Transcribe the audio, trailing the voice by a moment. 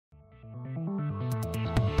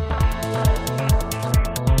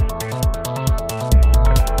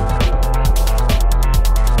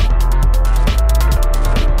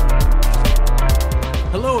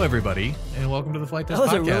everybody, and welcome to the Flight Test That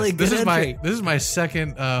was Podcast. a really good entry. This is my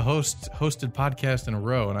second hosted podcast in a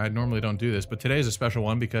row, and I normally don't do this, but today is a special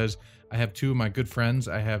one because I have two of my good friends.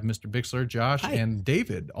 I have Mr. Bixler, Josh, Hi. and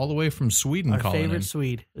David, all the way from Sweden. Our calling favorite in.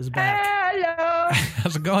 Swede is back. Hello.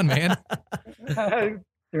 How's it going, man?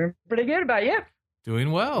 Doing pretty good about you.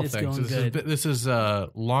 Doing well, It's thanks. going This is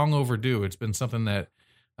long overdue. It's been something that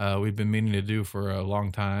we've been meaning to do for a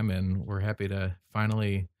long time, and we're happy to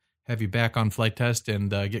finally have you back on Flight Test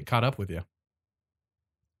and get caught up with you.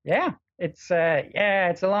 Yeah, it's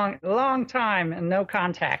a long time and no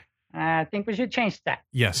contact. I think we should change that.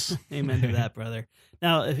 Yes. Amen to that, brother.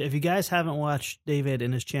 Now, if you guys haven't watched David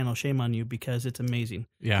and his channel, shame on you because it's amazing.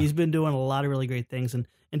 Yeah. He's been doing a lot of really great things. And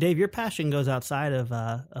Dave, your passion goes outside of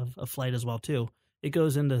flight as well, too. It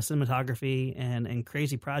goes into cinematography and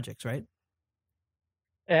crazy projects, right?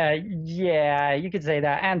 Yeah, you could say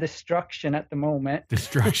that. And destruction at the moment.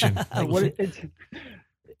 Destruction.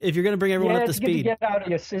 If you're going to bring everyone up to it's good to speed. get out of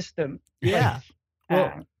your system. Yeah.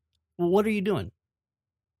 Uh, Well, what are you doing?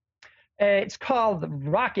 it's called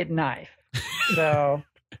rocket knife. So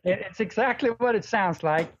it's exactly what it sounds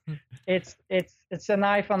like. It's a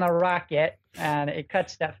knife on a rocket, and it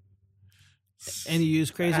cuts stuff. And you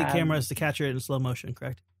use crazy cameras to capture it in slow motion,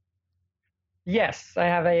 correct? Yes, I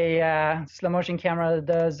have a slow motion camera that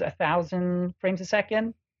does 1,000 frames a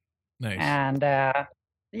second. Nice. And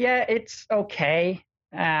yeah, it's okay.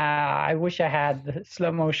 I wish I had the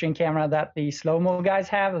slow motion camera that the slow mo guys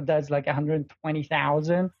have. It does like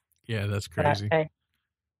 120,000. Yeah, that's crazy.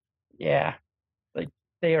 Yeah, like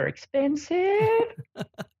they are expensive.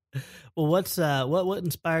 Well, what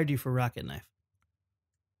inspired you for Rocket Knife?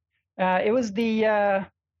 It was the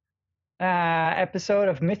episode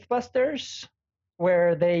of Mythbusters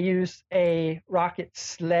where they use a rocket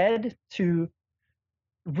sled to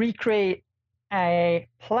recreate a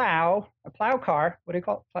plow car. What do you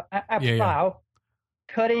call it? A plow,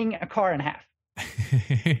 cutting a car in half.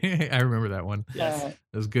 I remember that one. Yes. That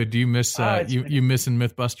was good. Do you miss you missing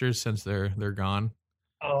Mythbusters since they're gone?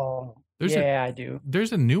 Oh, There's I do.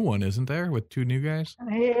 There's a new one, isn't there, with two new guys?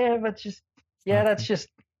 Yeah, but that's just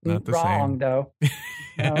not the wrong, same. though.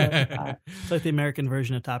 No, it's not. It's like the American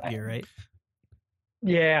version of Top Gear, right?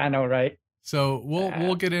 Yeah, I know, right? So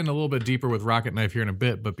we'll get in a little bit deeper with Rocket Knife here in a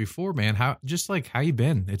bit, but before, man, how you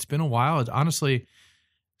been? It's been a while. Honestly,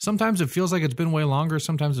 sometimes it feels like it's been way longer.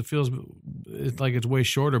 Sometimes it feels like it's way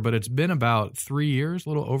shorter, but it's been about 3 years, a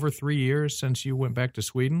little over 3 years since you went back to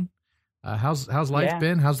Sweden. How's life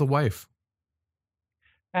been? How's the wife?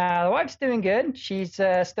 The wife's doing good. She's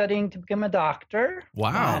studying to become a doctor.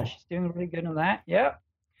 Wow. She's doing really good on that. Yep.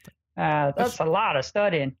 That's a lot of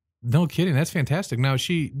studying. No kidding. That's fantastic. Now,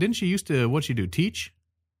 didn't she used to, what'd she do, teach?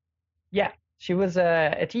 Yeah, she was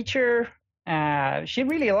a teacher. She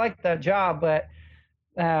really liked that job, but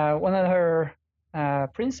one of her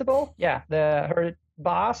principal, her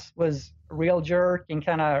boss was a real jerk and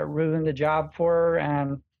kind of ruined the job for her.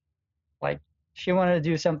 And like, she wanted to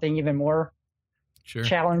do something even more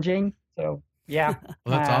challenging. So, yeah.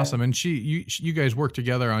 Well, that's awesome. And you guys worked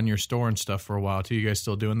together on your store and stuff for a while too. You guys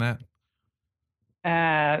still doing that?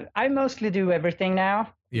 I mostly do everything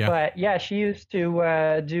now. Yeah. But yeah, she used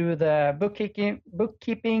to do the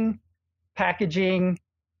bookkeeping, packaging,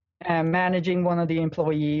 and managing one of the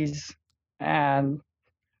employees, and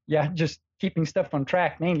just keeping stuff on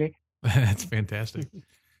track mainly. That's fantastic.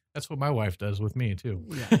 That's what my wife does with me too.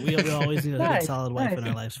 Yeah, we always need a Nice, good solid wife in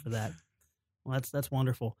our lives for that. Well, that's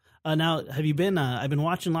wonderful. Now, have you been? I've been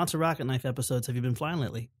watching lots of Rocket Knife episodes. Have you been flying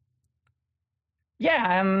lately?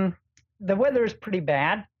 Yeah, the weather is pretty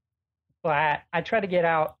bad, but I try to get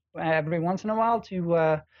out every once in a while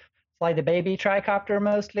to fly the baby tricopter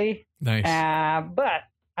mostly. Nice. But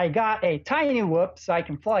I got a tiny whoop, so I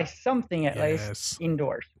can fly something at least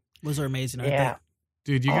indoors. Those are amazing, aren't Yeah.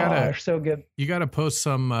 Dude, you they're so good. You gotta post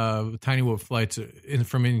some tiny whoop flights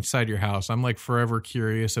from inside your house. I'm like forever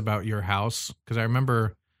curious about your house because I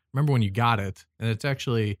remember when you got it, and it's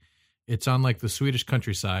on like the Swedish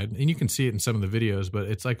countryside, and you can see it in some of the videos. But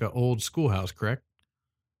it's like an old schoolhouse, correct?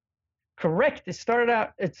 Correct. It started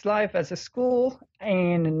out its life as a school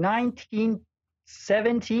in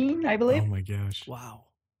 1917, I believe. Oh my gosh! Wow.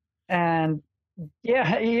 And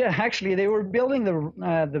yeah, actually, they were building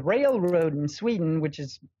the railroad in Sweden, which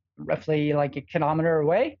is roughly like a kilometer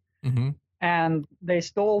away. Mm-hmm. And they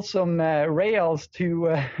stole some rails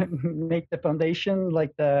to make the foundation,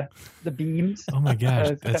 like the beams. Oh my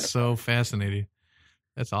gosh, that's so fascinating.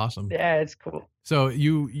 That's awesome. Yeah, it's cool. So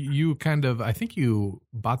you kind of, I think you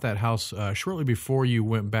bought that house shortly before you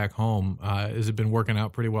went back home. Has it been working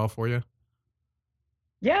out pretty well for you?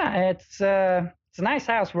 Yeah, it's a nice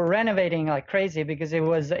house. We're renovating like crazy because it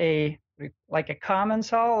was like a commons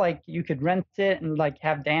hall. Like you could rent it and like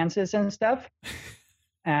have dances and stuff.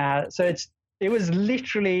 So it was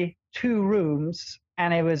literally 2 rooms,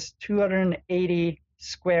 and it was 280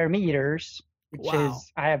 square meters, which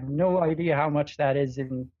is, I have no idea how much that is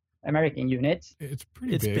in American units. It's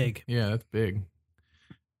big. Yeah, that's big.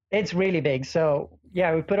 It's really big. So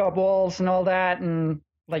yeah, we put up walls and all that, and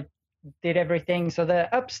like did everything. So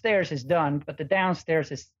the upstairs is done, but the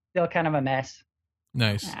downstairs is still kind of a mess.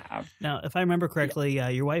 Nice. Now, if I remember correctly,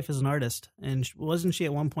 your wife is an artist, and wasn't she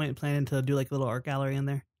at one point planning to do like a little art gallery in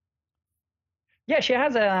there? Yeah, she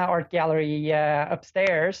has an art gallery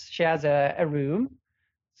upstairs. She has a room,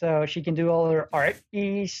 so she can do all her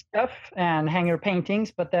arty stuff and hang her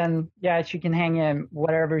paintings. But then, yeah, she can hang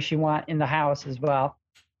whatever she wants in the house as well.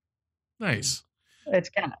 Nice. It's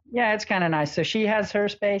kind of nice. So she has her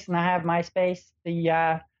space, and I have my space.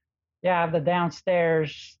 I have the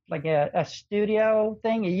downstairs like a studio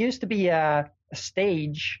thing. It used to be a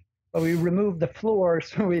stage, but we removed the floor,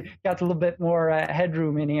 so we got a little bit more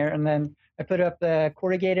headroom in here. And then I put up the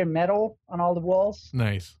corrugated metal on all the walls.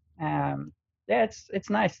 Nice. Yeah, it's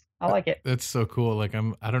nice. I like it. That's so cool. Like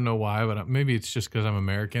I don't know why, but maybe it's just because I'm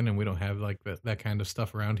American and we don't have like that kind of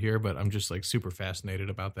stuff around here. But I'm just like super fascinated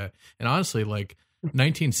about that. And honestly, like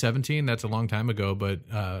 1917, that's a long time ago. But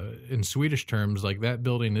in Swedish terms, like that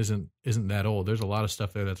building isn't that old. There's a lot of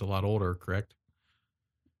stuff there that's a lot older. Correct?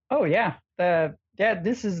 Oh yeah.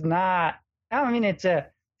 This is not. I mean, it's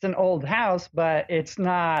an old house, but it's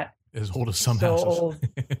not as old as some so houses. Old.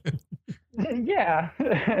 Yeah.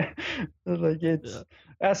 Like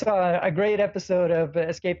I saw a great episode of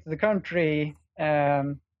Escape to the Country.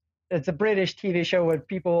 It's a British TV show where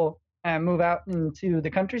people move out into the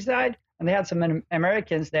countryside, and they had some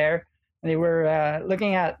Americans there, and they were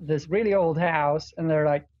looking at this really old house, and they're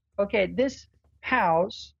like, okay, this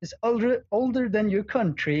house is older than your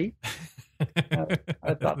country.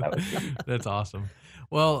 I thought that was fun. That's awesome.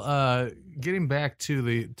 Well, getting back to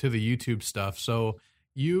the YouTube stuff. So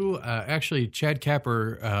you actually, Chad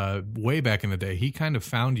Kapper, way back in the day, he kind of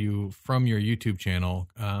found you from your YouTube channel,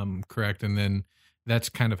 correct? And then that's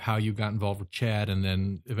kind of how you got involved with Chad, and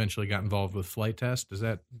then eventually got involved with Flight Test. Is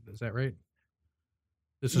that right?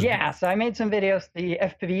 So I made some videos, the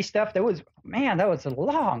FPV stuff. That was a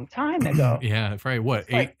long time ago. Yeah, probably what,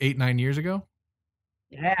 eight, 9 years ago?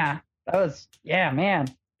 Yeah, man.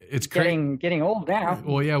 It's getting old now.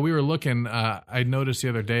 Well, yeah, we were looking. I noticed the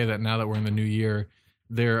other day that now that we're in the new year,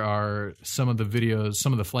 there are some of the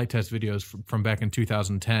Flight Test videos from back in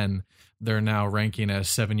 2010. They're now ranking as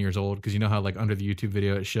 7 years old, because you know how like under the YouTube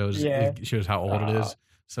video it shows how old it is.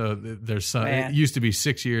 So there's some. It used to be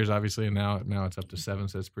 6 years, obviously, and now it's up to 7.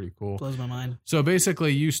 So it's pretty cool. Blows my mind. So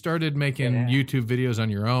basically, you started making YouTube videos on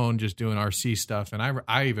your own, just doing RC stuff, and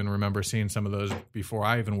I even remember seeing some of those before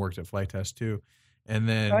I even worked at Flight Test too. And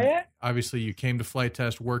then obviously you came to Flight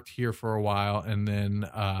Test, worked here for a while, and then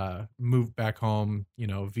moved back home,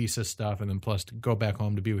 visa stuff, and then plus to go back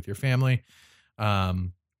home to be with your family.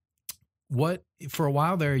 For a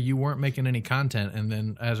while there, you weren't making any content. And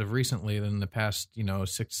then as of recently, in the past,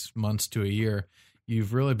 6 months to a year,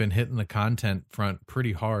 you've really been hitting the content front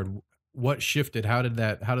pretty hard. What shifted? How did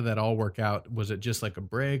that all work out? Was it just like a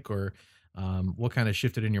break, or what kind of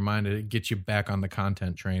shifted in your mind to get you back on the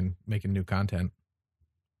content train, making new content?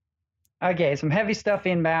 Okay, some heavy stuff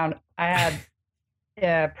inbound. I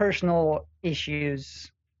had personal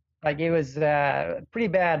issues. Like it was a pretty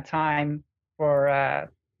bad time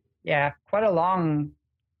for, quite a long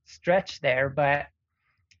stretch there. But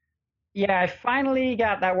yeah, I finally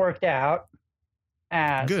got that worked out.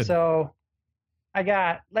 Good. So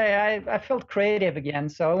I felt creative again.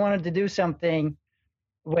 So I wanted to do something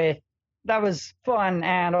that was fun,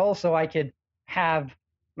 and also I could have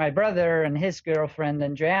my brother and his girlfriend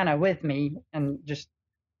and Joanna with me, and just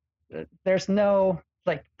there's no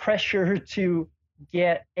like pressure to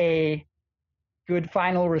get a good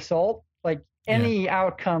final result. Like any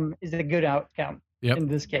outcome is a good outcome in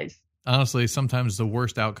this case. Honestly, sometimes the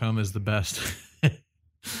worst outcome is the best.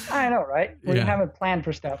 I know, right? We haven't planned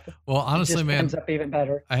for stuff. Well, honestly, man, ends up even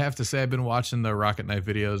better. I have to say, I've been watching the Rocket Knife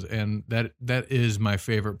videos, and that is my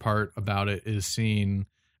favorite part about it, is seeing.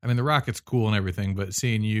 I mean, the rocket's cool and everything, but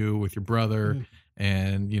seeing you with your brother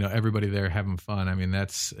and everybody there having fun. I mean,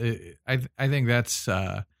 I think that's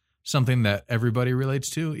something that everybody relates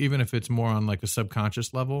to, even if it's more on like a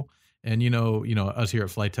subconscious level. And us here at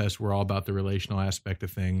Flight Test, we're all about the relational aspect of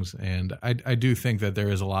things, and I do think that there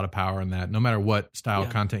is a lot of power in that. No matter what style of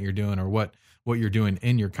content you're doing or what you're doing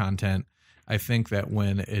in your content, I think that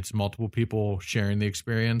when it's multiple people sharing the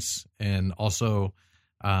experience, and also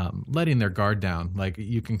letting their guard down. Like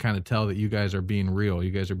you can kind of tell that you guys are being real.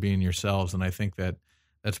 You guys are being yourselves. And I think that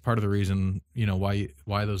that's part of the reason, why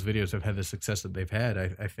those videos have had the success that they've had.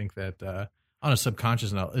 I think that on a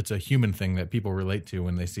subconscious level, it's a human thing that people relate to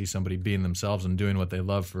when they see somebody being themselves and doing what they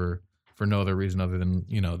love for no other reason other than,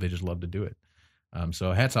 they just love to do it.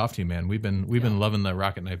 So hats off to you, man. We've been loving the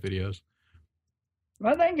Rocket Knife videos.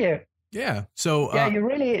 Well, thank you. Yeah. So you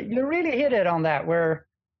really hit it on that, where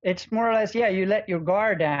it's more or less, you let your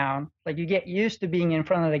guard down, like you get used to being in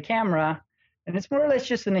front of the camera, and it's more or less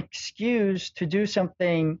just an excuse to do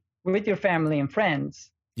something with your family and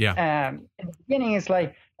friends. Yeah. In the beginning, it's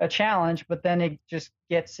like a challenge, but then it just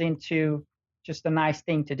gets into just a nice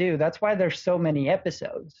thing to do. That's why there's so many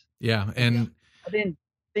episodes. Yeah. And I didn't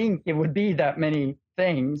think it would be that many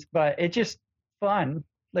things, but it's just fun.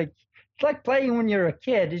 Like it's like playing when you're a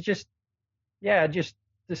kid. It's just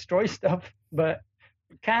destroy stuff, but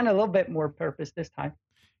kind of a little bit more purpose this time.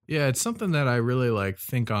 Yeah, it's something that I really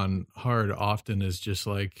think on hard often is just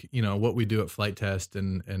what we do at Flight Test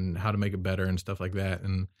and how to make it better and stuff like that.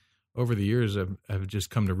 And over the years, I've just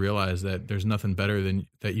come to realize that there's nothing better than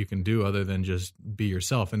that you can do other than just be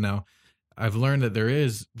yourself. And now I've learned that there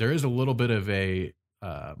is a little bit of a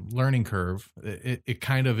learning curve. It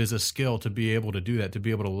kind of is a skill to be able to do that, to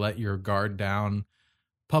be able to let your guard down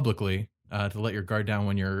publicly, to let your guard down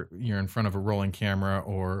when you're in front of a rolling camera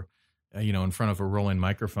or in front of a rolling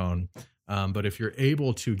microphone. But if you're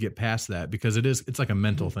able to get past that, because it's like a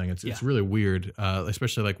mental thing. It's really weird,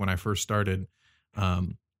 especially like when I first started.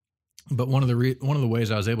 But one of the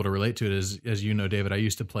ways I was able to relate to it is, as you know, David, I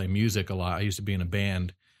used to play music a lot. I used to be in a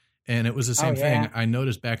band, and it was the same thing. I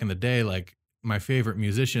noticed back in the day, like my favorite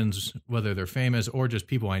musicians, whether they're famous or just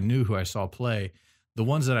people I knew who I saw play, the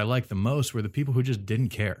ones that I liked the most were the people who just didn't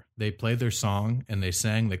care. They played their song and they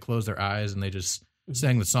sang, they closed their eyes and they just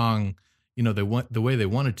sang the song, the way they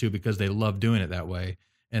wanted to, because they loved doing it that way.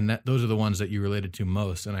 And those are the ones that you related to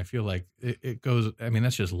most. And I feel like it goes,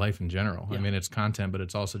 that's just life in general. Yeah. It's content, but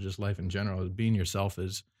it's also just life in general. Being yourself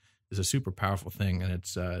is a super powerful thing, and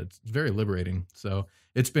it's very liberating. So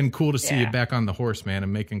it's been cool to see you back on the horse, man,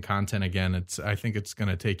 and making content again. I think it's going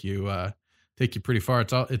to take you pretty far.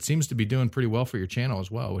 It seems to be doing pretty well for your channel as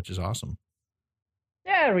well, which is awesome.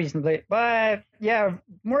 Yeah, reasonably. But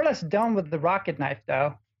more or less done with the Rocket Knife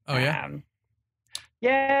though. Oh yeah.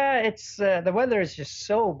 It's the weather is just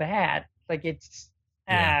so bad. Like it's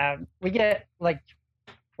we get like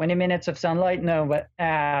 20 minutes of sunlight. No, but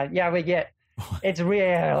we get it's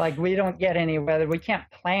real. Like we don't get any weather. We can't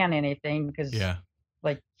plan anything because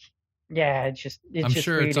it's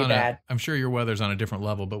sure really it's bad. I'm sure your weather's on a different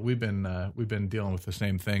level, but we've been dealing with the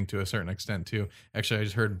same thing to a certain extent too. Actually, I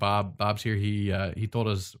just heard Bob's here. He told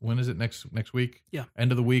us, when is it, next week? Yeah,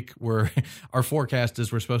 end of the week. Where our forecast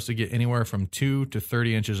is we're supposed to get anywhere from 2 to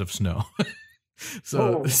 30 inches of snow.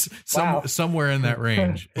 So somewhere in that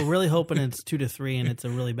range. We're really hoping it's 2 to 3 and it's a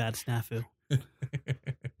really bad snafu.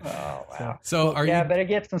 Oh wow! So better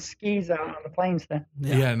get some skis out on the planes then.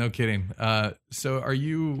 Yeah, no kidding. So are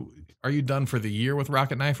you done for the year with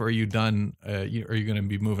Rocket Knife, or are you done? Are you going to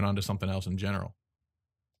be moving on to something else in general?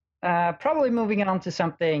 Probably moving on to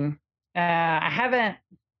something. I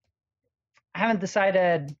haven't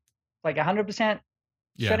decided like 100%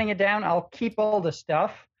 shutting it down. I'll keep all the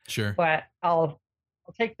stuff. Sure. But I'll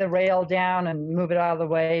take the rail down and move it out of the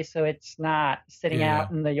way so it's not sitting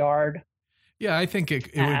out in the yard. Yeah, I think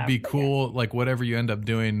it would be cool, like whatever you end up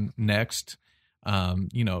doing next,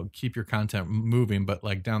 keep your content moving, but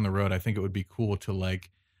like down the road, I think it would be cool to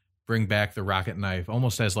like bring back the Rocket Knife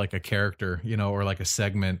almost as like a character, or like a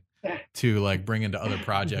segment to like bring into other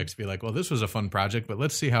projects. Be like, well, this was a fun project, but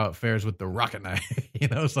let's see how it fares with the Rocket Knife,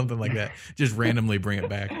 something like that. Just randomly bring it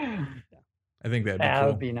back. I think that'd be cool. That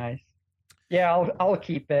would be nice. Yeah, I'll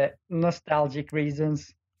keep it. Nostalgic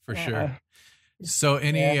reasons. For sure. So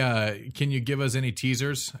can you give us any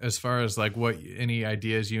teasers as far as like any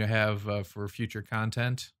ideas you have for future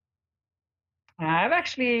content? I've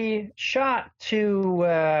actually shot 2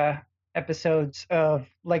 episodes of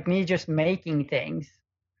like me just making things.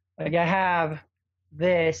 Like I have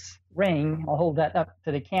this ring. I'll hold that up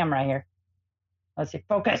to the camera here. Let's see,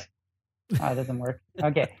 focus. Oh, it doesn't work.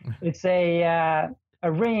 Okay. It's a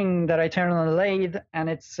ring that I turn on a lathe, and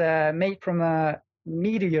it's made from a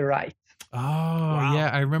meteorite. Oh, wow. Yeah.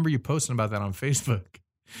 I remember you posting about that on Facebook.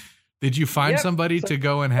 Did you find somebody to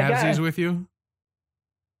go and have these with you?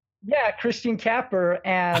 Yeah, Christian Capper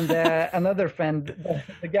and another friend,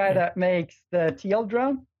 the guy that makes the teal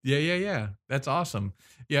drone. Yeah. That's awesome.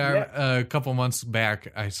 Yeah. A couple months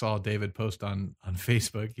back, I saw David post on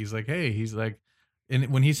Facebook. He's like, hey, And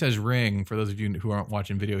when he says ring, for those of you who aren't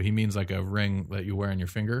watching video, he means like a ring that you wear on your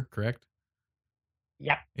finger, correct?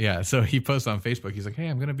 Yeah. Yeah. So he posts on Facebook. He's like, "Hey,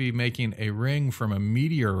 I'm going to be making a ring from a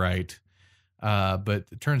meteorite, but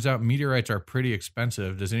it turns out meteorites are pretty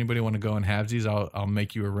expensive. Does anybody want to go in halvesies? I'll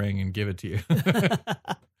make you a ring and give it to you."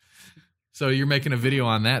 So you're making a video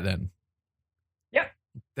on that then? Yep.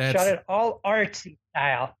 That's Shot it all artsy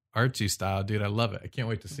style. artsy style, dude. I love it. I can't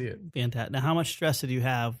wait to see it. Fantastic. Now, how much stress did you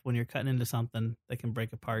have when you're cutting into something that can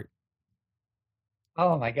break apart?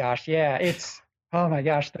 Oh my gosh, yeah. Oh my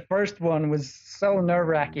gosh, the first one was so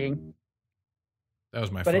nerve-wracking. That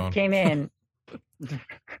was my but phone. It came in.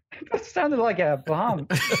 That sounded like a bomb.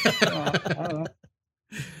 I don't know.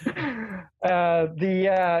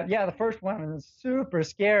 The first one was super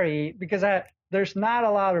scary because there's not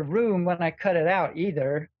a lot of room when I cut it out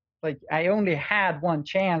either. Like I only had one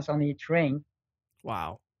chance on each ring.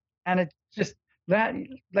 Wow. And it just that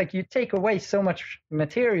like you take away so much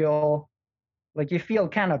material, like you feel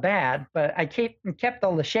kind of bad. But I kept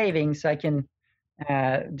all the shavings so I can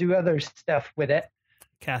do other stuff with it.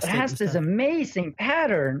 It has this amazing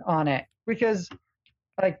pattern on it because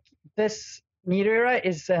like this meteorite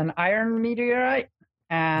is an iron meteorite,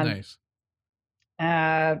 and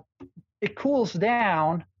it cools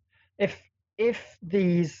down. If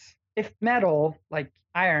metal like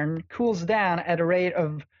iron cools down at a rate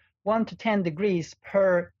of 1 to 10 degrees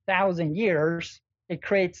per 1,000 years, it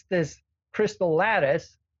creates this crystal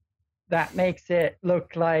lattice that makes it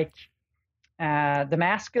look like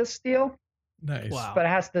Damascus steel. Nice. Wow. But it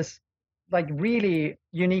has this like really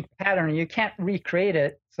unique pattern. You can't recreate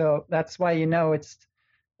it, so that's why it's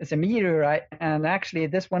a meteorite. And actually,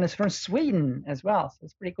 this one is from Sweden as well, so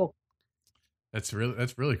it's pretty cool. That's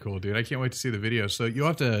really cool, dude. I can't wait to see the video. So you'll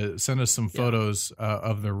have to send us some photos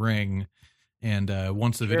of the ring, and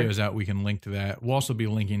once the video is out, we can link to that. We'll also be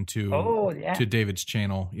linking to David's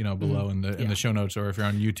channel, below in the show notes, or if you're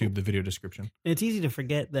on YouTube, the video description. It's easy to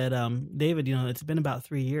forget that David, it's been about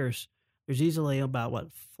 3 years. There's easily about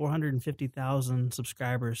 450,000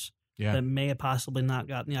 subscribers that may have possibly not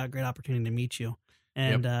gotten the great opportunity to meet you.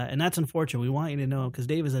 And and that's unfortunate. We want you to know because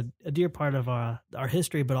Dave is a dear part of our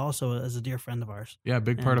history, but also as a dear friend of ours. Yeah,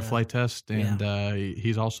 big part of Flight Test, and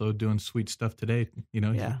he's also doing sweet stuff today.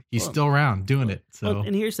 He's still around doing it. So,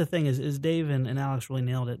 and here's the thing: is Dave and Alex really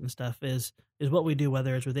nailed it and stuff. Is what we do,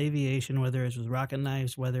 whether it's with aviation, whether it's with rocket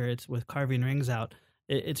knives, whether it's with carving rings out.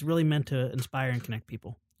 It's really meant to inspire and connect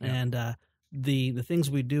people. Yeah. And the things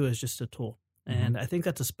we do is just a tool. And I think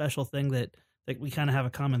that's a special thing that we kind of have a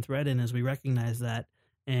common thread in, is we recognize that.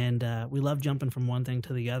 And we love jumping from one thing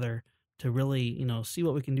to the other to really, see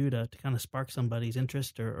what we can do to kind of spark somebody's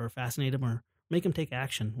interest or fascinate them or make them take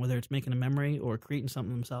action, whether it's making a memory or creating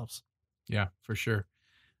something themselves. Yeah, for sure.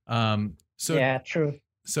 True.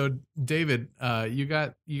 So David, you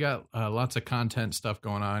got lots of content stuff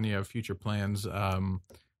going on. You have future plans.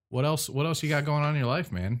 What else you got going on in your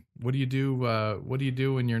life, man? What do you do? What do you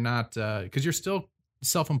do when you're not, cause you're still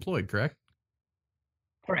self-employed, correct?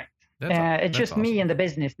 Correct. It's just awesome. Me in the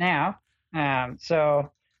business now.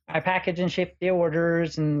 So I package and ship the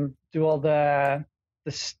orders and do all the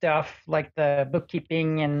stuff like the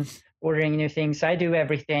bookkeeping and ordering new things. I do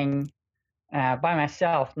everything by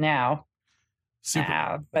myself now.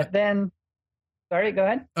 But then, sorry, go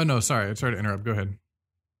ahead. Oh no, sorry to interrupt. Go ahead.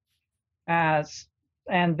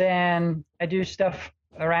 And then I do stuff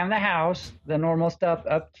around the house, the normal stuff,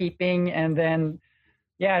 upkeeping, and then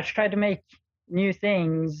I try to make new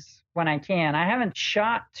things when I can. I haven't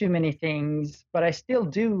shot too many things, but I still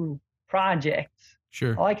do projects.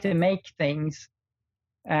 Sure. I like to make things.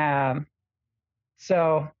 So I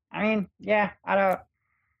mean, I don't.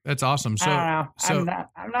 That's awesome. So I don't know.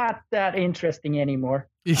 I'm not that interesting anymore.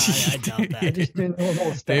 I doubt that. I just do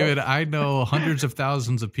normal stuff. David, I know hundreds of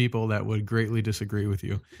thousands of people that would greatly disagree with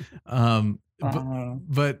you.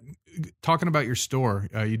 But talking about your store,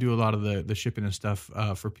 you do a lot of the shipping and stuff.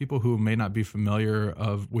 For people who may not be familiar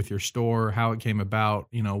with your store, how it came about,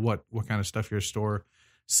 what kind of stuff your store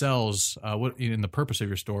sells, what in the purpose of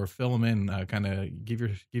your store, fill them in, kind of give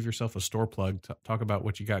yourself a store plug. Talk about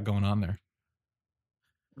what you got going on there.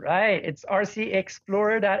 Right. It's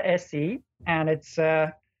rcexplorer.se, and it's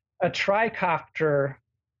a tricopter,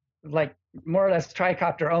 like more or less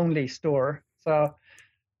tricopter only store. So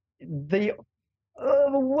the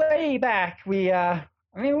way back, we've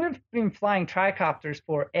been flying tricopters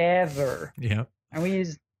forever. Yeah. And we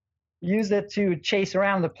used it to chase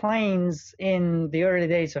around the planes in the early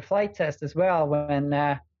days of Flight Test as well, when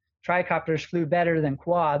tricopters flew better than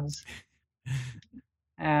quads.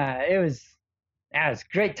 It was a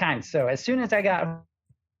great time. So as soon as I got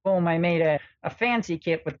home, I made a fancy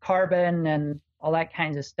kit with carbon and all that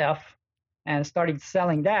kinds of stuff, and started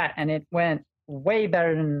selling that, and it went way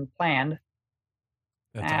better than planned.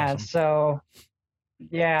 That's awesome. So,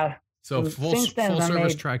 yeah. So since then, full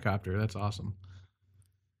service tricopter. That's awesome.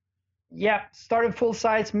 Yeah, started full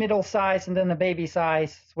size, middle size, and then the baby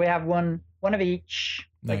size. So we have one of each,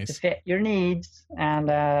 like to fit your needs. And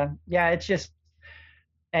yeah, it's just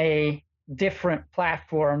a different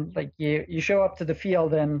platform. Like you show up to the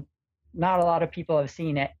field, and not a lot of people have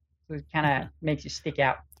seen it, so it kind of makes you stick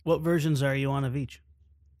out. What versions are you on of each?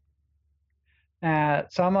 So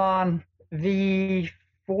I'm on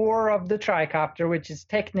V4 of the tricopter, which is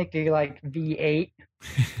technically like V8,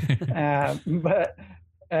 but.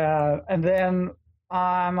 And then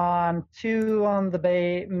I'm on 2 on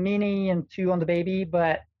the mini and 2 on the baby,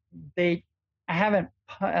 but I haven't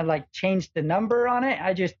like changed the number on it.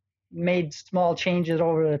 I just made small changes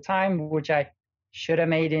over the time, which I should have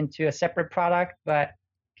made into a separate product, but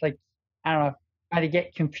like, I don't know, how to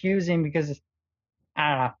get confusing because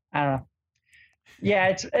I don't know.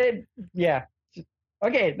 Yeah, yeah.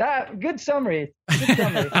 Okay, good summary.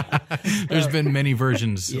 There's been many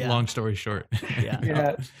versions, long story short.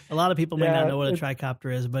 Yeah. A lot of people may not know what a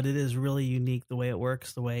tricopter is, but it is really unique the way it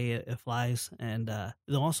works, the way it flies, and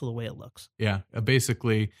also the way it looks. Yeah.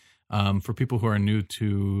 Basically, for people who are new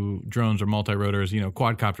to drones or multi-rotors,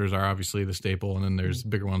 quadcopters are obviously the staple, and then there's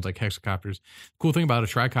bigger ones like hexacopters. Cool thing about a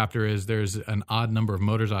tricopter is there's an odd number of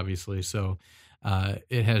motors, obviously, so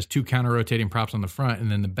it has 2 counter-rotating props on the front,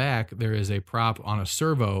 and then the back there is a prop on a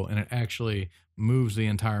servo, and it actually moves the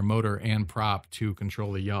entire motor and prop to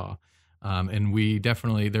control the yaw.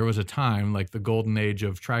 And there was a time, like the golden age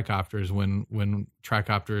of tricopters, when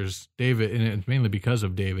tricopters, David, and it's mainly because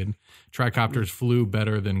of David, tricopters flew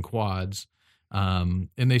better than quads. And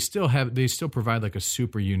they still provide like a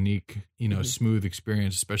super unique, smooth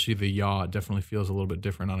experience, especially the yaw. It definitely feels a little bit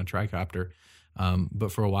different on a tricopter.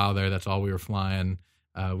 But for a while there, that's all we were flying.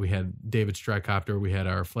 We had David's tricopter. We had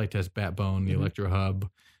our flight test Batbone, the Electro Hub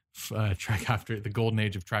tricopter, the golden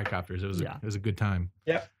age of tricopters. It was a good time.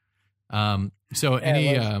 Yep. So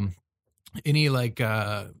any like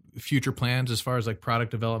future plans as far as like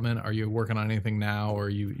product development? Are you working on anything now, or are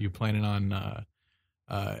you planning on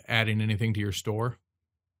adding anything to your store?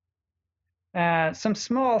 Some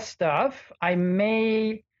small stuff. I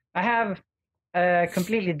have a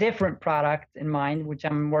completely different product in mind, which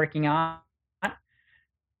I'm working on.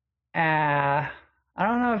 I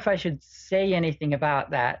don't know if I should say anything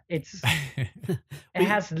about that. It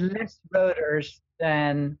has less rotors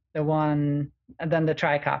than the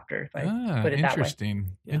tricopter. If I put it interesting.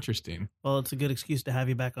 That way. Interesting. Well, it's a good excuse to have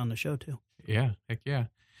you back on the show too. Yeah, heck yeah.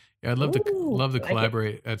 Yeah, I'd love to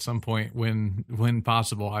collaborate at some point when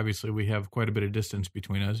possible. Obviously, we have quite a bit of distance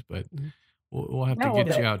between us, but. We'll have to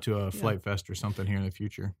get you out to a flight fest or something here in the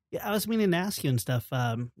future. Yeah, I was meaning to ask you and stuff.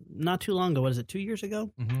 Not too long ago, what is it, 2 years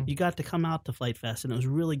ago? Mm-hmm. You got to come out to Flight Fest, and it was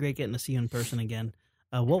really great getting to see you in person again.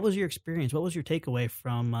 What was your experience? What was your takeaway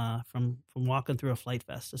from walking through a Flight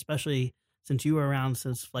Fest, especially since you were around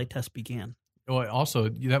since flight test began? Well, also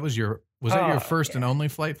that was your first and only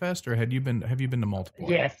Flight Fest, or have you been to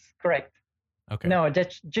multiple? Yes, correct. Okay. No,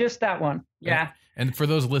 just that one. Yeah. And for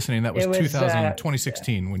those listening, that was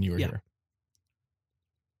 2016 when you were here.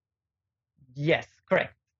 Yes,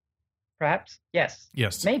 correct. Perhaps. Yes.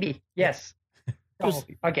 Yes. Maybe. Yes.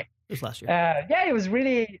 Probably. Okay. It was last year. Yeah, it was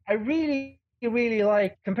really. I really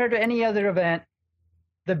like, compared to any other event,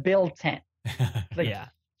 the build tent. Like,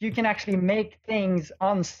 you can actually make things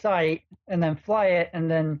on site and then fly it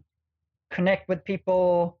and then connect with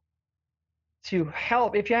people to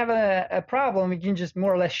help. If you have a problem, you can just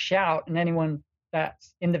more or less shout, and anyone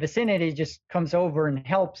that's in the vicinity just comes over and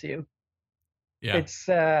helps you. Yeah, it's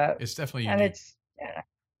definitely unique. And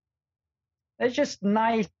it's just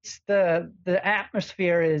nice. The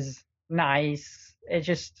atmosphere is nice. It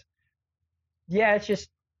just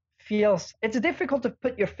feels. It's difficult to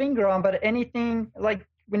put your finger on, but anything like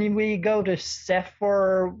when we go to Ceph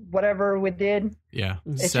or whatever we did. Yeah,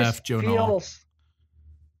 Ceph, Jonah.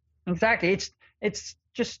 Exactly. It's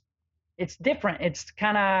different. It's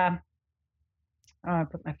kind of. I don't know,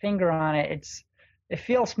 put my finger on it. It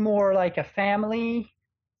feels more like a family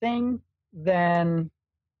thing than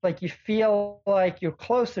like you feel like you're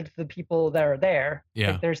closer to the people that are there.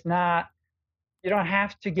 Yeah. Like you don't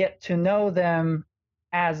have to get to know them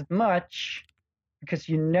as much because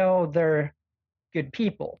they're good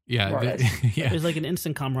people. Yeah. Yeah. There's like an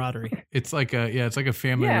instant camaraderie. It's like a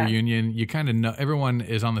family reunion. You kind of know everyone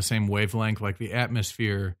is on the same wavelength. Like the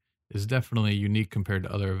atmosphere is definitely unique compared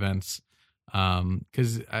to other events.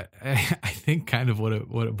 Because I think kind of what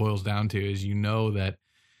it boils down to is that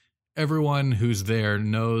everyone who's there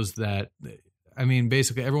knows that I mean,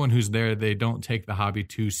 basically everyone who's there, they don't take the hobby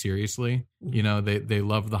too seriously. You know, they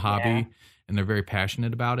love the hobby and they're very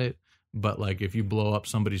passionate about it. But like if you blow up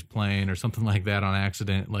somebody's plane or something like that on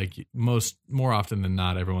accident, like more often than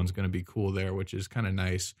not, everyone's going to be cool there, which is kind of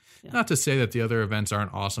nice. Yeah. Not to say that the other events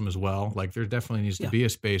aren't awesome as well. Like there definitely needs to be a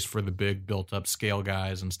space for the big built up scale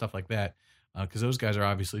guys and stuff like that. Because those guys are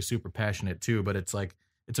obviously super passionate too, but it's like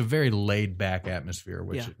it's a very laid back atmosphere,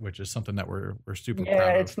 which is something that we're super proud of.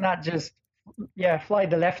 Yeah, it's not just fly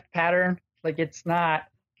the left pattern. Like it's not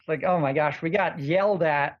like, oh my gosh, we got yelled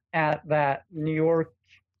at that New York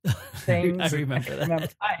thing. I remember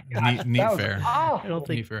that. Neat fair. I don't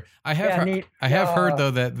think neat fair. I have heard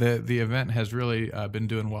though that the event has really been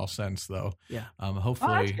doing well since though. Yeah.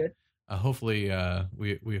 Hopefully. That's good. Hopefully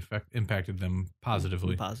we impacted them positively.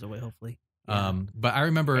 In a positive way, hopefully. But I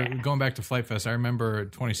remember going back to Flight Fest. I remember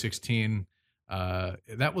 2016.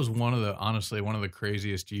 That was honestly one of the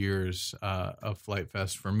craziest years of Flight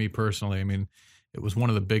Fest for me personally. I mean, it was one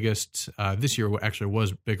of the biggest. This year actually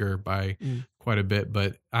was bigger by quite a bit,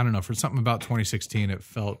 but I don't know. For something about 2016, it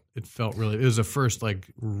felt really. It was the first like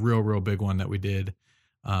real big one that we did.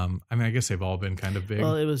 I mean, I guess they've all been kind of big.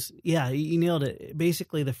 Well, it was, you nailed it.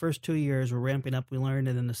 Basically, the first 2 years were ramping up, we learned,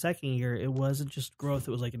 and then the second year, it wasn't just growth,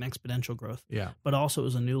 it was like an exponential growth. Yeah. But also, it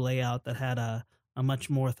was a new layout that had a much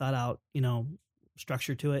more thought out,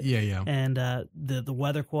 structure to it. Yeah. And the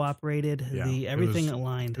weather cooperated, everything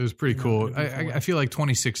aligned. It was pretty cool. I feel like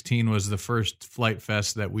 2016 was the first Flight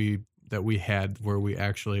Fest that we had where we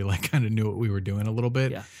actually like kind of knew what we were doing a little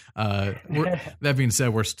bit. Yeah. That being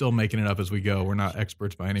said, we're still making it up as we go. We're not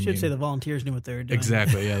experts by any means. I should say the volunteers knew what they were doing.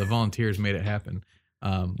 Exactly. Yeah. The volunteers made it happen.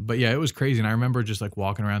 But yeah, it was crazy. And I remember just like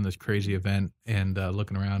walking around this crazy event and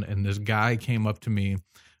looking around, and this guy came up to me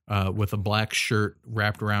with a black shirt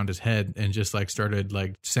wrapped around his head and just like started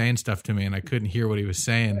like saying stuff to me, and I couldn't hear what he was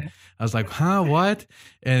saying. I was like, huh, what?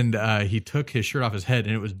 And he took his shirt off his head,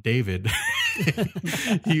 and it was David.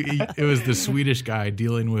 It was the Swedish guy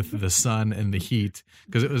dealing with the sun and the heat,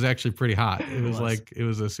 because it was actually pretty hot. It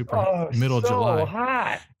was a super middle July.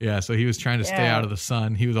 Hot. Yeah, so he was trying to stay out of the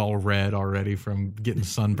sun. He was all red already from getting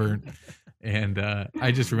sunburnt. And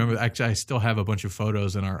I just remember, actually, I still have a bunch of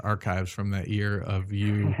photos in our archives from that year of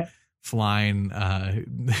you flying.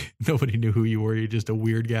 Nobody knew who you were. You're just a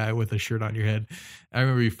weird guy with a shirt on your head. I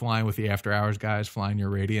remember you flying with the After Hours guys, flying your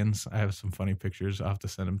Radians. I have some funny pictures. I'll have to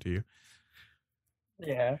send them to you.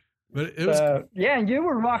 Yeah. But it was. And you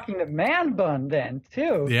were rocking the man bun then,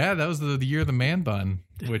 too. Yeah, that was the year of the man bun,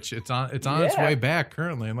 which it's on its way back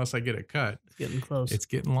currently, unless I get it cut. It's getting close. It's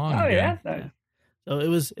getting long. Oh, again. yeah. So it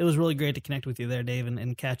was really great to connect with you there, Dave,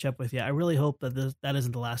 and catch up with you. I really hope that that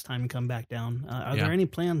isn't the last time you come back down. Are there any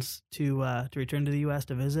plans to return to the U.S.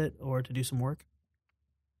 to visit or to do some work?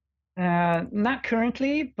 Not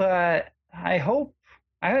currently, but I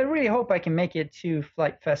really hope I can make it to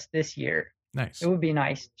Flight Fest this year. Nice. It would be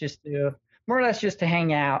nice just to more or less just to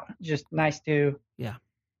hang out. Just nice to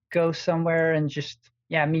go somewhere and just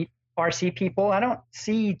meet RC people. I don't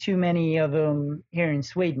see too many of them here in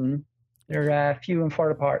Sweden. They're few and far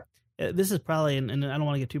apart. This is probably, and I don't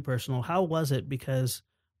want to get too personal. How was it? Because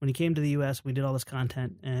when you came to the U.S., we did all this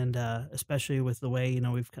content, and especially with the way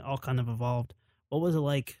we've all kind of evolved. What was it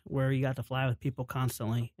like where you got to fly with people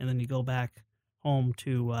constantly, and then you go back home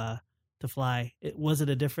to fly? Was it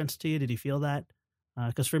a difference to you? Did you feel that?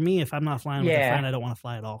 Because for me, if I'm not flying with a friend, I don't want to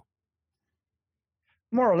fly at all.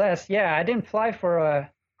 More or less, yeah. I didn't fly for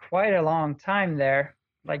quite a long time there.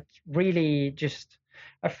 Like really, just.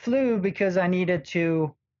 I flew because I needed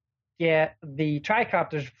to get the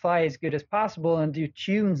tricopters to fly as good as possible and do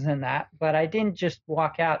tunes and that, but I didn't just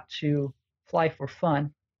walk out to fly for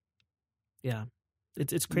fun. Yeah.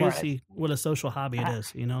 It's crazy what a social hobby it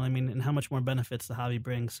is, and how much more benefits the hobby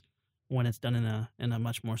brings when it's done in a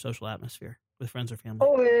much more social atmosphere with friends or family.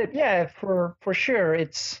 Oh, for sure.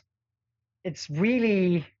 It's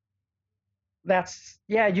really,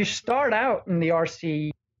 you start out in the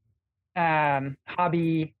RC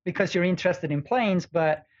hobby because you're interested in planes,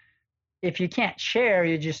 but if you can't share,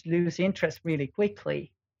 you just lose interest really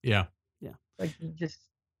quickly. Yeah. Like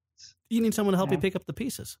you need someone to help you pick up the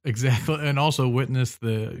pieces. Exactly. And also witness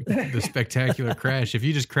the spectacular crash. If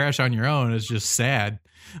you just crash on your own, it's just sad.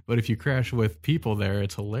 But if you crash with people there,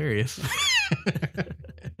 it's hilarious.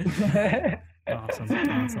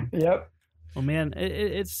 Awesome. Yep. Well, man,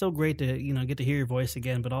 it's so great to get to hear your voice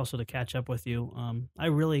again, but also to catch up with you. I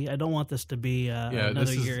don't want this to be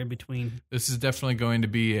another year in between. This is definitely going to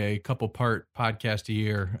be a couple-part podcast a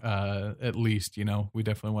year, at least. We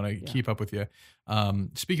definitely want to keep up with you.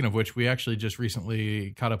 Speaking of which, we actually just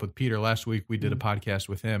recently caught up with Peter last week. We did a podcast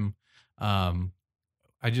with him.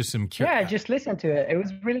 I just am Yeah, curious. I just listened to it. It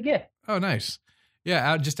was really good. Oh, nice.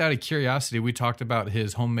 Yeah, just out of curiosity, we talked about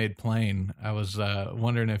his homemade plane. I was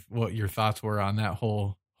wondering what your thoughts were on that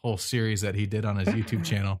whole series that he did on his YouTube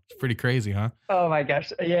channel. It's pretty crazy, huh? Oh my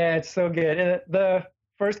gosh. Yeah, it's so good. And the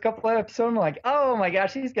first couple of episodes, I'm like, oh my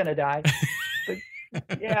gosh, he's gonna die.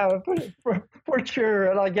 Yeah, for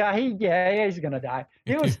sure. Like, he's gonna die.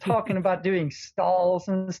 He was talking about doing stalls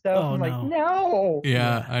and stuff. Oh, I'm like, no.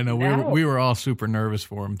 Yeah, I know. No. We were all super nervous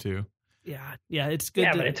for him too. Yeah, it's good.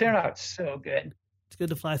 Yeah, but it turned out so good. It's good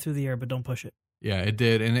to fly through the air, but don't push it. Yeah, it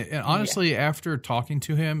did. And honestly, after talking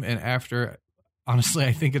to him and honestly,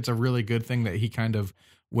 I think it's a really good thing that he kind of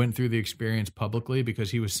went through the experience publicly,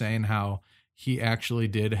 because he was saying how he actually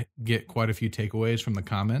did get quite a few takeaways from the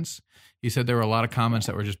comments. He said there were a lot of comments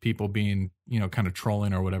that were just people being, kind of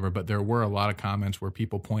trolling or whatever, but there were a lot of comments where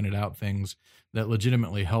people pointed out things that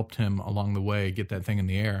legitimately helped him along the way get that thing in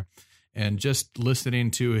the air. And just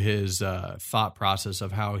listening to his thought process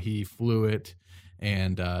of how he flew it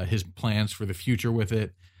and his plans for the future with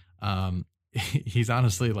it, he's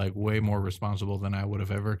honestly like way more responsible than I would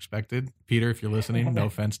have ever expected. Peter, if you're listening, no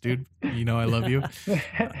offense, dude, I love you.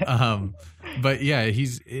 But yeah,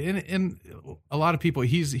 he's in a lot of people.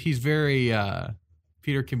 He's very,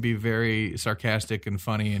 Peter can be very sarcastic and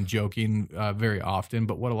funny and joking very often.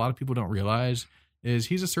 But what a lot of people don't realize is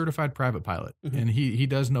he's a certified private pilot, and he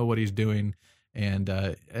does know what he's doing. And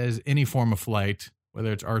as any form of flight,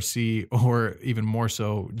 whether it's RC or even more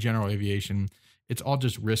so general aviation, it's all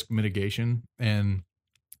just risk mitigation. And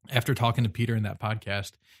after talking to Peter in that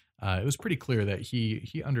podcast, it was pretty clear that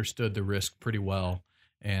he understood the risk pretty well.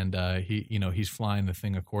 And he's flying the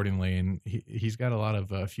thing accordingly. And he's got a lot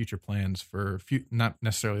of future plans for not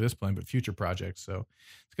necessarily this plane, but future projects. So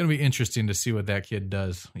it's going to be interesting to see what that kid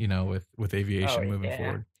does, with aviation moving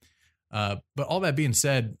forward. But all that being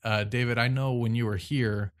said, David, I know when you were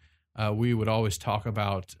here, we would always talk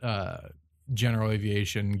about general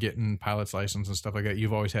aviation, getting pilot's license and stuff like that.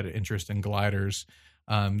 You've always had an interest in gliders.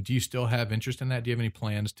 Do you still have interest in that? Do you have any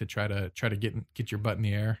plans to try to get your butt in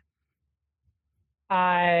the air?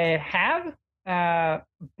 I have,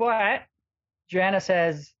 but Joanna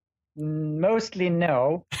says mostly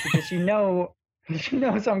no, because she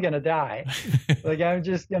knows I'm gonna die. Like, I'm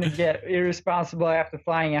just gonna get irresponsible after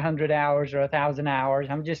flying 100 hours or 1,000 hours.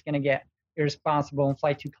 I'm just gonna get irresponsible and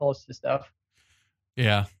fly too close to stuff.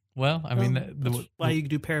 Yeah. Well, I mean, that's why you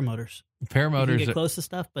do paramotors. Paramotors you get close to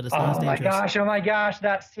stuff, but it's not as dangerous. Oh my gosh,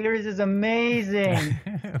 that series is amazing.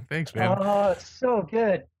 Thanks, man. Oh, it's so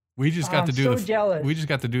good. We just got to do jealous. We just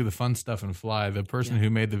got to do the fun stuff and fly. The person who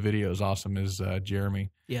made the video is awesome, is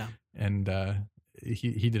Jeremy. Yeah, and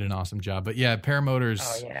he did an awesome job. But yeah, paramotors.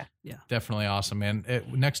 Oh yeah, definitely awesome, man.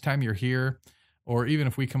 Next time you're here, or even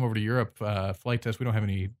if we come over to Europe, flight test. We don't have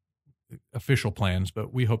any official plans,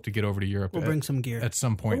 but we hope to get over to Europe. We'll bring some gear at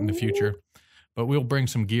some point in the future. But we'll bring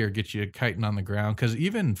some gear, get you kiting on the ground, because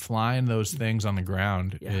even flying those things on the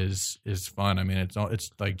ground is fun. I mean, it's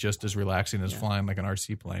like just as relaxing as flying like an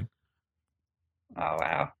RC plane. Oh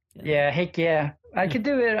wow! Yeah, heck yeah! I could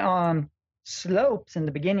do it on slopes in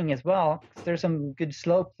the beginning as well, 'cause there's some good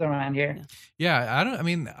slopes around here. Yeah,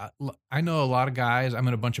 I know a lot of guys. I'm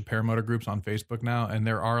in a bunch of paramotor groups on Facebook now, and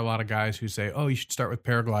there are a lot of guys who say, "Oh, you should start with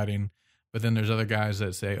paragliding." But then there's other guys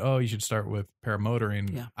that say, oh, you should start with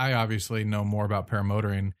paramotoring. Yeah. I obviously know more about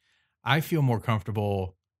paramotoring. I feel more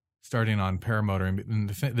comfortable starting on paramotoring. And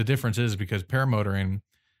the difference is because paramotoring,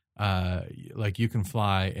 like you can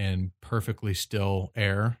fly in perfectly still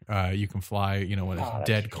air. You can fly, when it's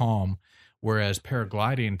dead calm. Whereas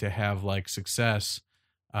paragliding, to have like success,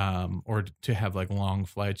 or to have like long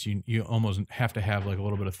flights, you almost have to have like a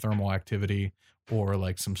little bit of thermal activity or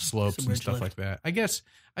like some slopes and stuff like that. I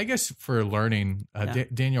guess for learning,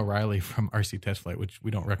 Daniel Riley from RC Test Flight, which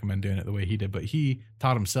we don't recommend doing it the way he did, but he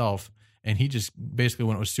taught himself, and he just basically,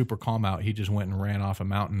 when it was super calm out, he just went and ran off a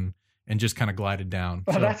mountain and just kind of glided down.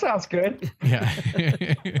 Oh, so, that sounds good. Yeah.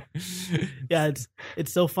 Yeah.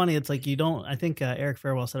 It's so funny. It's like, I think Eric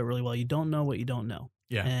Farewell said it really well. You don't know what you don't know.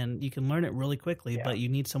 Yeah. And you can learn it really quickly, but you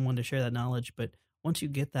need someone to share that knowledge. But once you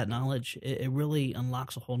get that knowledge, it really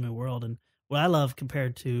unlocks a whole new world. And what I love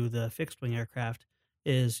compared to the fixed wing aircraft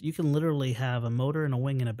is you can literally have a motor and a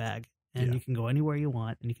wing in a bag, and you can go anywhere you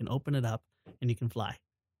want, and you can open it up and you can fly.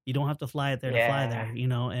 You don't have to fly it there to fly there,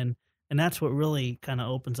 and that's what really kind of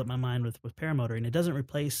opens up my mind with paramotoring. It doesn't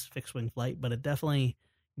replace fixed wing flight, but it definitely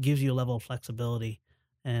gives you a level of flexibility.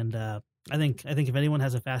 And I think if anyone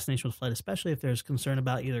has a fascination with flight, especially if there's concern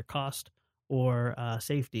about either cost or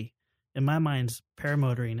safety, in my mind,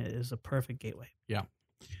 paramotoring is a perfect gateway. Yeah.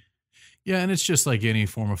 Yeah, and it's just like any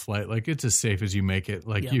form of flight. Like it's as safe as you make it.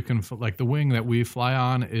 Like you can, like the wing that we fly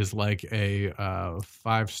on is like a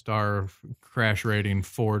 5-star crash rating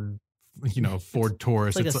Ford, Ford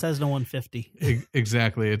Taurus. It's like a Cessna 150.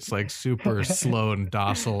 Exactly. It's like super slow and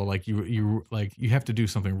docile. Like you have to do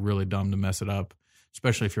something really dumb to mess it up,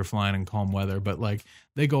 especially if you're flying in calm weather. But like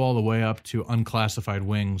they go all the way up to unclassified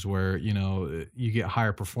wings where, you get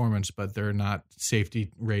higher performance, but they're not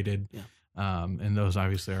safety rated. Yeah. And those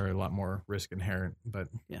obviously are a lot more risk inherent, but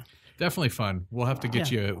yeah, definitely fun. We'll have to get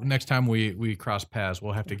you next time we cross paths.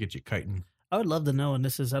 We'll have to get you kiting. I would love to know, and I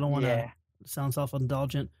don't want to sound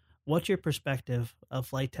self-indulgent. What's your perspective of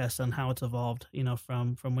flight tests on how it's evolved?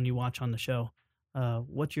 From when you watch on the show.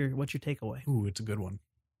 What's your takeaway? Ooh, it's a good one.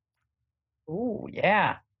 Ooh,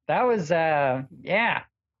 yeah, that was that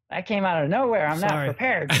came out of nowhere. I'm not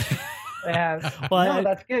prepared. No,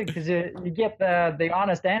 that's good because you get the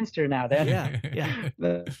honest answer now. Then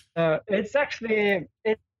it's actually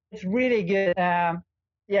it's really good.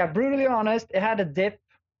 Brutally honest. It had a dip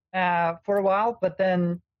for a while, but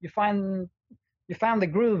then you found the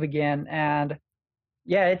groove again, and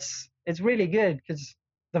it's really good because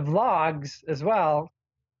the vlogs as well.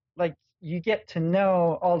 Like you get to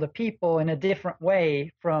know all the people in a different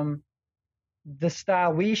way from the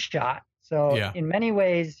style we shot. So in many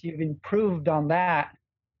ways, you've improved on that.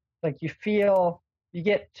 Like you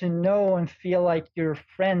get to know and feel like you're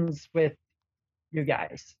friends with you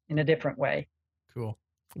guys in a different way. Cool.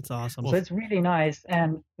 That's awesome. So it's really nice.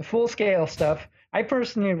 And the full scale stuff, I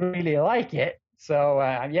personally really like it. So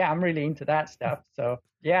I'm really into that stuff. So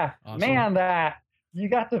awesome. Man, you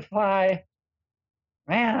got to fly.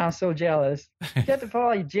 Man, I'm so jealous. You get to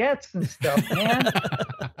fly jets and stuff, man.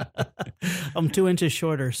 I'm 2 inches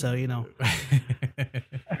shorter, so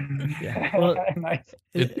Well, nice.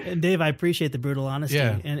 And Dave, I appreciate the brutal honesty.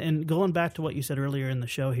 Yeah. And going back to what you said earlier in the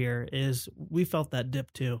show here is we felt that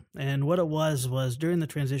dip too. And what it was during the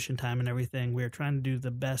transition time and everything, we were trying to do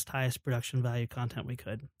the best, highest production value content we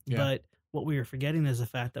could. Yeah. But what we were forgetting is the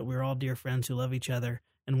fact that we're all dear friends who love each other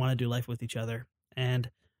and want to do life with each other. And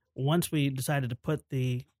once we decided to put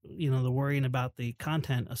the worrying about the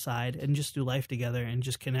content aside and just do life together and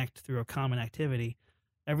just connect through a common activity,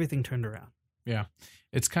 everything turned around. Yeah.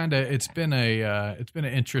 It's been an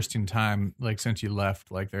interesting time, like since you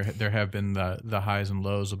left. Like there have been the highs and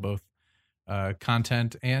lows of both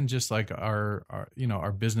content and just like our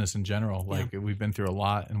business in general. Like we've been through a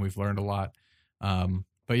lot and we've learned a lot.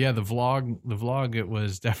 But yeah, the vlog, it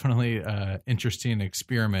was definitely an interesting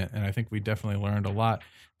experiment, and I think we definitely learned a lot.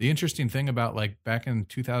 The interesting thing about like back in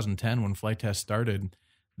 2010 when Flight Test started,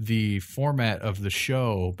 the format of the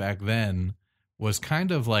show back then was kind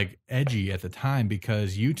of like edgy at the time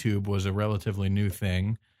because YouTube was a relatively new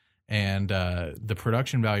thing, and the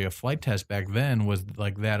production value of Flight Test back then was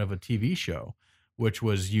like that of a TV show, which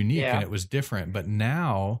was unique and it was different. But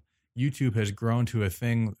now YouTube has grown to a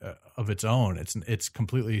thing of its own. It's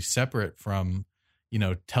completely separate from,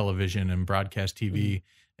 television and broadcast TV.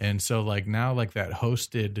 And so like now, like that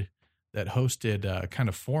hosted kind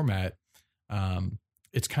of format,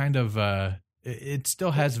 it's kind of, it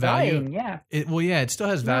still has value. Dying, it still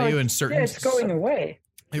has value in certain. Yeah, it's going away.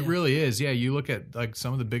 It really is. Yeah. You look at like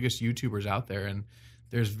some of the biggest YouTubers out there and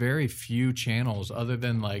there's very few channels other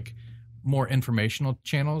than like more informational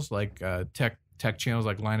channels, like, tech channels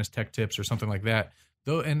like Linus Tech Tips or something like that.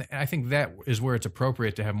 Though, and I think that is where it's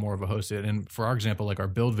appropriate to have more of a hosted. And for our example, like our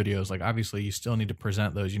build videos, like obviously you still need to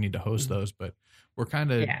present those, you need to host those, but we're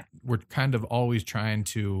kind of always trying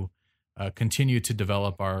to continue to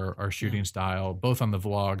develop our shooting style, both on the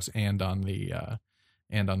vlogs and on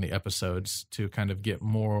the episodes, to kind of get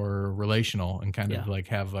more relational and kind of like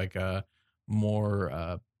have like a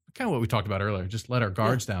more kind of what we talked about earlier, just let our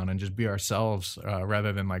guards down and just be ourselves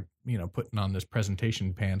rather than like, putting on this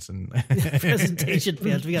presentation pants and presentation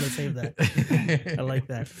pants. We got to save that. I like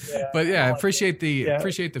that. Yeah, but I appreciate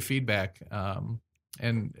the feedback.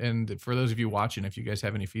 And for those of you watching, if you guys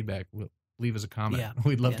have any feedback, leave us a comment. Yeah.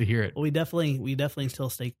 We'd love to hear it. Well, we definitely still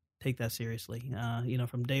take that seriously.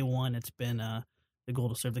 From day one, it's been the goal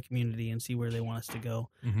to serve the community and see where they want us to go.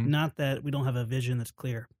 Mm-hmm. Not that we don't have a vision that's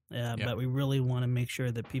clear, but we really want to make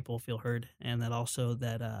sure that people feel heard, and that also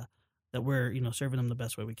that we're serving them the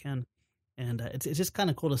best way we can. And it's just kind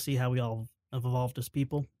of cool to see how we all have evolved as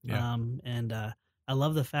people. Yeah. I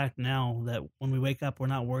love the fact now that when we wake up, we're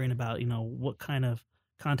not worrying about what kind of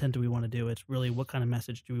content do we want to do. It's really what kind of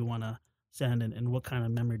message do we want to send, and what kind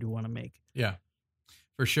of memory do we want to make. Yeah.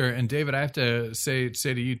 For sure. And David, I have to say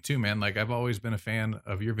to you too, man, like I've always been a fan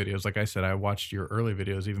of your videos. Like I said, I watched your early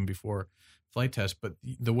videos even before Flight Test, but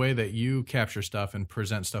the way that you capture stuff and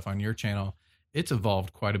present stuff on your channel it's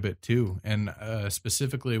evolved quite a bit too. And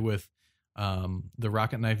specifically with the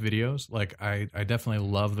rocket knife videos, like I definitely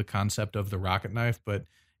love the concept of the rocket knife, but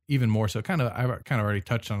even more so, I kind of already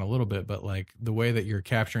touched on it a little bit, but like the way that you're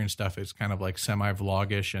capturing stuff is kind of like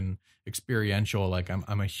semi-vlogish and experiential. Like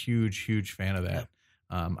I'm a huge fan of that.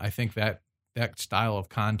 I think that style of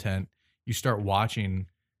content, you start watching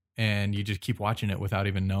and you just keep watching it without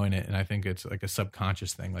even knowing it. And I think it's like a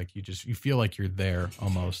subconscious thing. Like you feel like you're there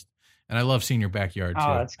almost. And I love seeing your backyard too.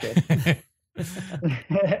 Oh, that's good.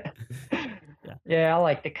 Yeah, I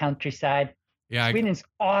like the countryside. Yeah, Sweden's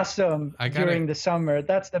awesome during the summer.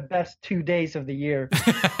 That's the best 2 days of the year.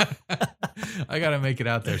 I got to make it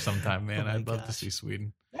out there sometime, man. I'd love to see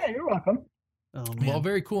Sweden. Yeah, you're welcome. Oh, man. Well,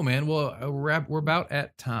 very cool, man. Well, we're about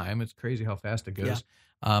at time. It's crazy how fast it goes.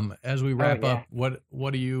 As we wrap up, what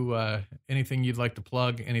do you, anything you'd like to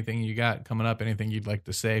plug, anything you got coming up, anything you'd like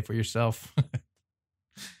to say for yourself?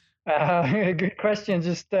 Good question.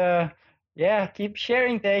 Just, keep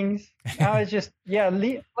sharing things. Now it's just,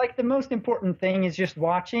 like the most important thing is just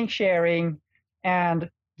watching, sharing, and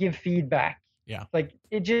give feedback. Yeah. Like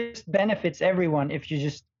it just benefits everyone if you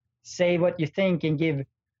just say what you think and give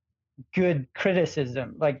good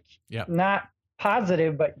criticism. Like not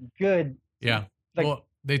positive, but good. Yeah. Like, well,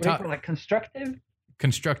 they taught like constructive.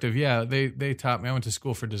 Constructive, yeah. They taught me. I went to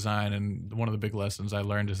school for design, and one of the big lessons I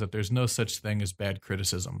learned is that there's no such thing as bad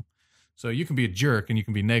criticism. So you can be a jerk and you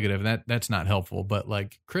can be negative, and that's not helpful. But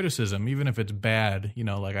like criticism, even if it's bad,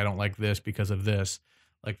 like I don't like this because of this,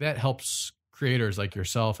 like that helps creators like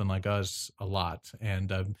yourself and like us a lot.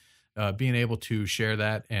 And being able to share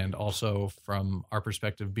that, and also from our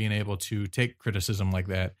perspective, being able to take criticism like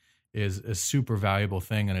that is a super valuable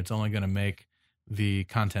thing, and it's only going to make the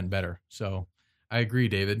content better. So I agree,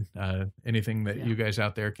 David. Anything that you guys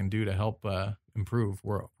out there can do to help improve,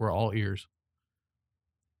 we're all ears.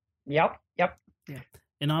 Yep. Yeah.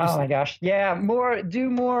 And honestly, oh my gosh. Yeah. Do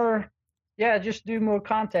more. Yeah. Just do more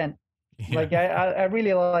content. Yeah. Like I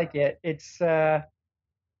really like it. It's,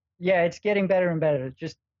 it's getting better and better.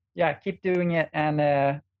 Just, keep doing it.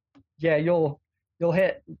 And, you'll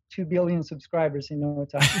hit 2 billion subscribers in no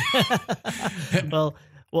time. Well,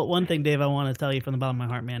 one thing, Dave, I want to tell you from the bottom of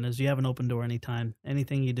my heart, man, is you have an open door anytime.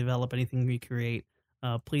 Anything you develop, anything you create,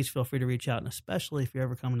 please feel free to reach out. And especially if you're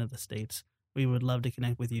ever coming to the States, we would love to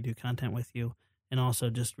connect with you, do content with you, and also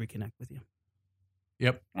just reconnect with you.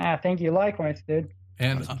 Yep. Thank you. Likewise, dude.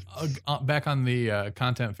 And back on the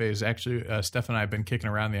content phase, actually, Steph and I have been kicking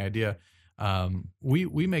around the idea.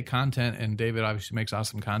 We make content, and David obviously makes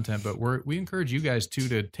awesome content, but we encourage you guys too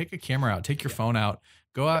to take a camera out, take your phone out,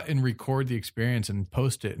 go out and record the experience and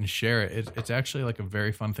post it and share it. It's actually like a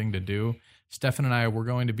very fun thing to do. Stefan and I, we're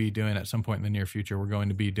going to be doing at some point in the near future, we're going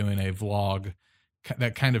to be doing a vlog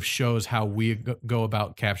that kind of shows how we go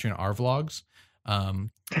about capturing our vlogs.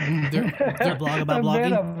 They're blog about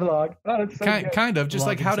blogging. Vlog. Oh, it's so kind of just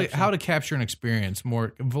Vlog like how to capture an experience.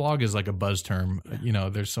 More vlog is like a buzz term.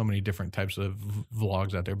 There's so many different types of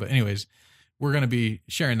vlogs out there. But anyways, we're going to be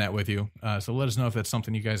sharing that with you. So let us know if that's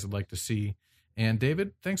something you guys would like to see. And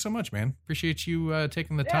David, thanks so much, man. Appreciate you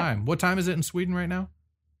taking the time. What time is it in Sweden right now?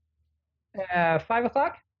 5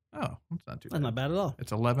 o'clock. Oh, that's not too bad. That's not bad at all.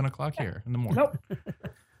 It's 11 o'clock here in the morning. Nope.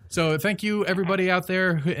 So thank you, everybody out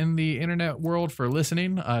there in the internet world, for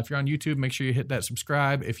listening. If you're on YouTube, make sure you hit that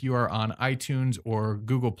subscribe. If you are on iTunes or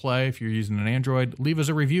Google Play, if you're using an Android, leave us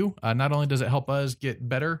a review. Not only does it help us get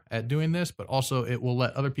better at doing this, but also it will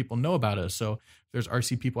let other people know about us. So if there's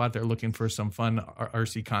RC people out there looking for some fun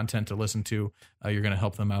RC content to listen to, you're going to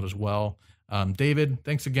help them out as well. David,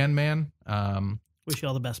 thanks again, man. Wish you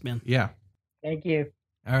all the best, man. Yeah. Thank you.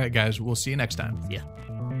 All right, guys. We'll see you next time. Yeah.